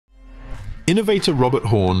Innovator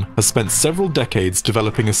RoHorn has spent several decades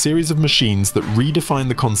developing a series of machines that redefine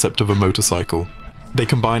the concept of a motorcycle. They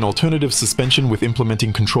combine alternative suspension with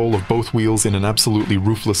implementing control of both wheels in an absolutely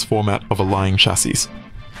ruthless format of a lying chassis.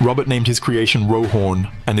 Robert named his creation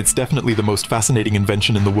RoHorn, and it's definitely the most fascinating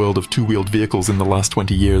invention in the world of two-wheeled vehicles in the last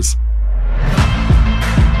 20 years.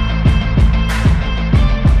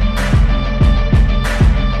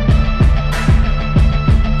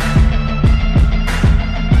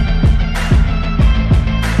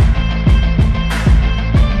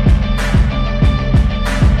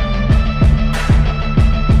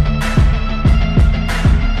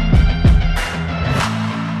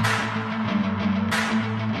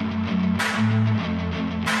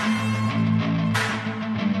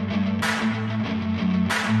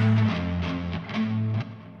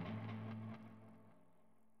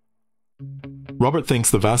 Robert thinks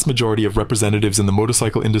the vast majority of representatives in the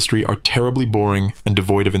motorcycle industry are terribly boring and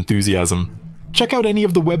devoid of enthusiasm. Check out any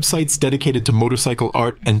of the websites dedicated to motorcycle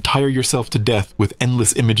art and tire yourself to death with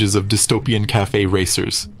endless images of dystopian cafe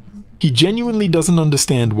racers. He genuinely doesn't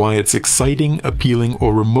understand why it's exciting, appealing,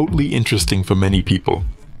 or remotely interesting for many people.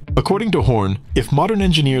 According to Horn, if modern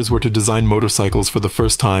engineers were to design motorcycles for the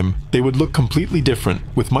first time, they would look completely different,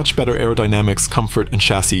 with much better aerodynamics, comfort, and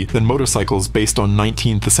chassis than motorcycles based on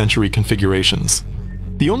 19th century configurations.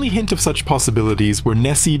 The only hint of such possibilities were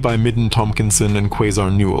Nessie by Midden Tompkinson and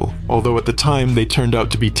Quasar Newell, although at the time they turned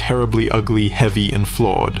out to be terribly ugly, heavy, and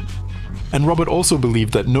flawed. And Robert also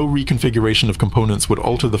believed that no reconfiguration of components would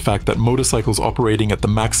alter the fact that motorcycles operating at the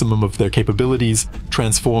maximum of their capabilities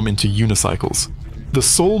transform into unicycles. The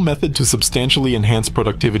sole method to substantially enhance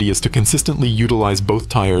productivity is to consistently utilize both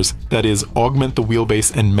tires, that is, augment the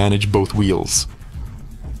wheelbase and manage both wheels.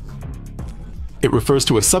 It refers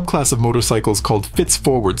to a subclass of motorcycles called fits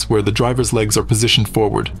forwards, where the driver's legs are positioned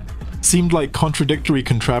forward. Seemed like contradictory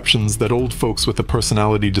contraptions that old folks with a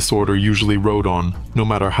personality disorder usually rode on, no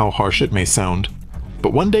matter how harsh it may sound.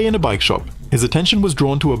 But one day in a bike shop, his attention was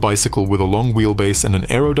drawn to a bicycle with a long wheelbase and an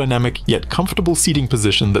aerodynamic yet comfortable seating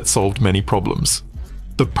position that solved many problems.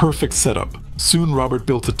 The perfect setup. Soon Robert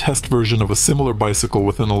built a test version of a similar bicycle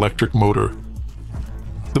with an electric motor.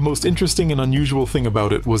 The most interesting and unusual thing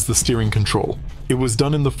about it was the steering control. It was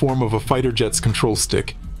done in the form of a fighter jet's control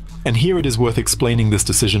stick. And here it is worth explaining this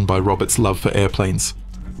decision by Robert's love for airplanes.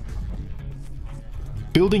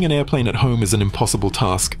 Building an airplane at home is an impossible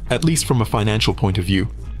task, at least from a financial point of view.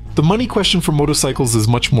 The money question for motorcycles is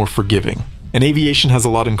much more forgiving, and aviation has a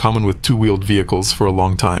lot in common with two-wheeled vehicles for a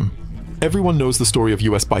long time. Everyone knows the story of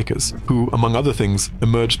US bikers, who, among other things,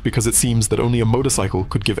 emerged because it seems that only a motorcycle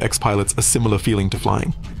could give ex-pilots a similar feeling to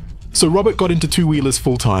flying. So Robert got into two-wheelers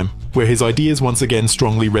full-time, where his ideas once again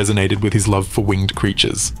strongly resonated with his love for winged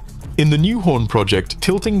creatures. In the new Horn project,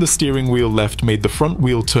 tilting the steering wheel left made the front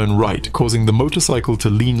wheel turn right, causing the motorcycle to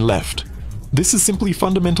lean left. This is simply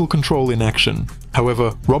fundamental control in action.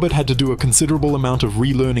 However, Robert had to do a considerable amount of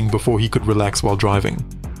relearning before he could relax while driving.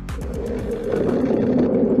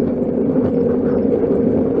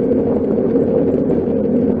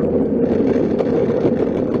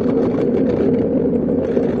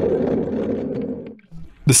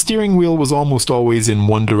 The steering wheel was almost always in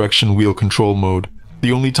one-direction wheel control mode.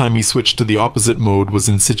 The only time he switched to the opposite mode was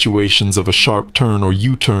in situations of a sharp turn or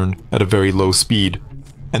U-turn at a very low speed.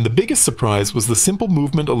 And the biggest surprise was the simple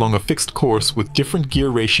movement along a fixed course with different gear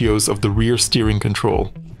ratios of the rear steering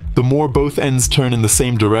control. The more both ends turn in the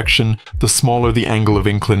same direction, the smaller the angle of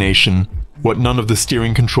inclination, what none of the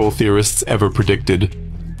steering control theorists ever predicted.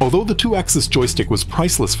 Although the two-axis joystick was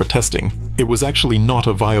priceless for testing, it was actually not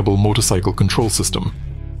a viable motorcycle control system.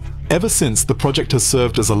 Ever since, the project has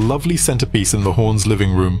served as a lovely centerpiece in the Horn's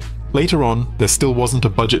living room. Later on, there still wasn't a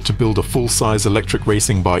budget to build a full-size electric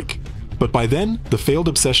racing bike. But by then, the failed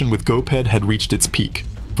obsession with GoPed had reached its peak.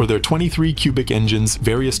 For their 23 cubic engines,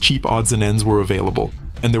 various cheap odds and ends were available,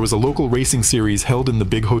 and there was a local racing series held in the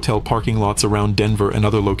big hotel parking lots around Denver and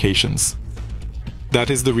other locations. That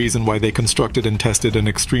is the reason why they constructed and tested an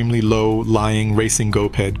extremely low, lying racing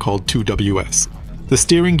GoPed called 2WS. The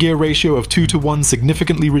steering gear ratio of 2:1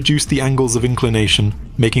 significantly reduced the angles of inclination,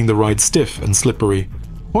 making the ride stiff and slippery.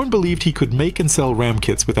 Horn believed he could make and sell ram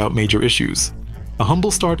kits without major issues. A humble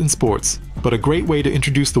start in sports, but a great way to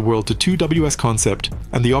introduce the world to 2WS concept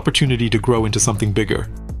and the opportunity to grow into something bigger.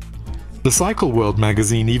 The Cycle World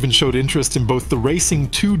magazine even showed interest in both the racing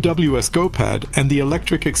 2WS GoPad and the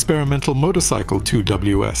electric experimental motorcycle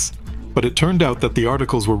 2WS. But it turned out that the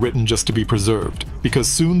articles were written just to be preserved, because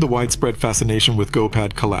soon the widespread fascination with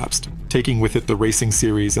GoPad collapsed, taking with it the racing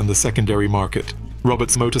series and the secondary market.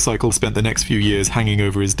 Robert's motorcycle spent the next few years hanging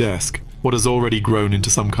over his desk, what has already grown into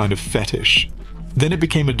some kind of fetish. Then it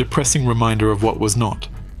became a depressing reminder of what was not.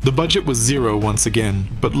 The budget was zero once again,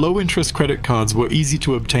 but low-interest credit cards were easy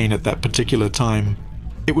to obtain at that particular time.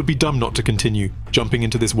 It would be dumb not to continue, jumping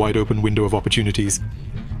into this wide-open window of opportunities.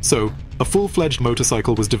 So, a full-fledged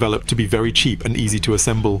motorcycle was developed to be very cheap and easy to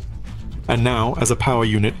assemble. And now, as a power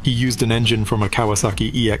unit, he used an engine from a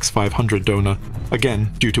Kawasaki EX500 donor,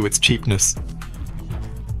 again due to its cheapness.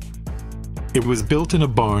 It was built in a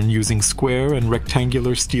barn using square and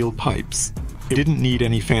rectangular steel pipes. It didn't need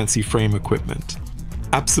any fancy frame equipment.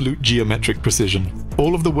 Absolute geometric precision.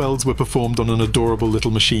 All of the welds were performed on an adorable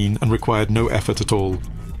little machine and required no effort at all.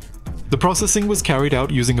 The processing was carried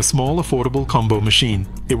out using a small, affordable combo machine.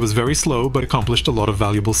 It was very slow but accomplished a lot of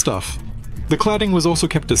valuable stuff. The cladding was also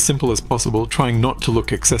kept as simple as possible, trying not to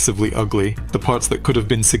look excessively ugly. The parts that could have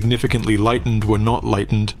been significantly lightened were not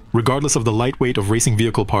lightened, regardless of the lightweight of racing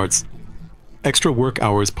vehicle parts. Extra work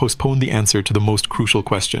hours postponed the answer to the most crucial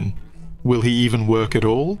question. Will he even work at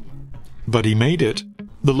all? But he made it.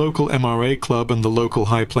 The local MRA club and the local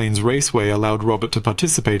High Plains Raceway allowed Robert to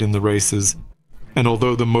participate in the races. And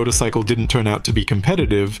although the motorcycle didn't turn out to be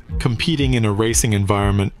competitive, competing in a racing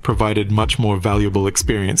environment provided much more valuable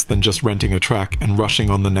experience than just renting a track and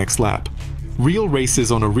rushing on the next lap. Real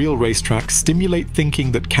races on a real racetrack stimulate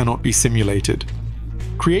thinking that cannot be simulated.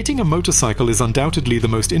 Creating a motorcycle is undoubtedly the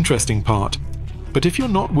most interesting part, but if you're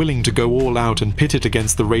not willing to go all out and pit it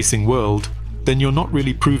against the racing world, then you're not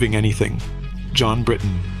really proving anything. John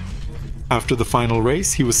Britton. After the final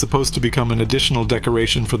race, he was supposed to become an additional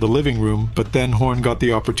decoration for the living room, but then Horn got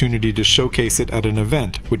the opportunity to showcase it at an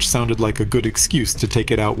event, which sounded like a good excuse to take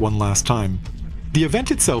it out one last time. The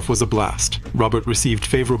event itself was a blast. Robert received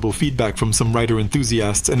favorable feedback from some rider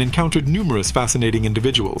enthusiasts and encountered numerous fascinating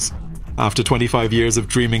individuals. After 25 years of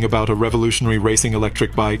dreaming about a revolutionary racing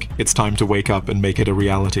electric bike, it's time to wake up and make it a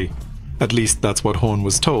reality. At least that's what Horn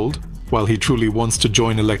was told. While he truly wants to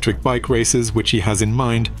join electric bike races, which he has in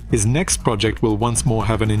mind, his next project will once more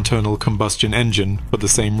have an internal combustion engine for the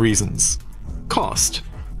same reasons. Cost.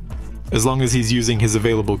 As long as he's using his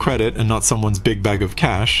available credit and not someone's big bag of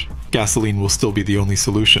cash, gasoline will still be the only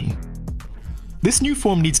solution. This new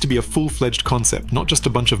form needs to be a full-fledged concept, not just a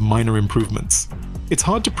bunch of minor improvements. It's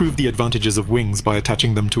hard to prove the advantages of wings by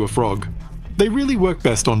attaching them to a frog. They really work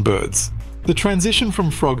best on birds. The transition from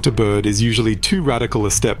frog to bird is usually too radical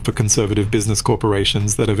a step for conservative business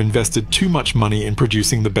corporations that have invested too much money in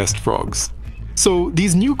producing the best frogs. So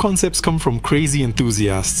these new concepts come from crazy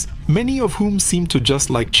enthusiasts, many of whom seem to just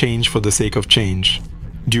like change for the sake of change.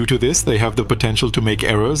 Due to this, they have the potential to make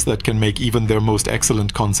errors that can make even their most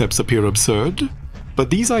excellent concepts appear absurd. But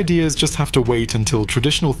these ideas just have to wait until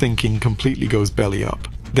traditional thinking completely goes belly up.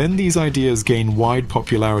 Then these ideas gain wide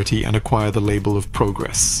popularity and acquire the label of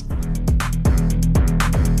progress.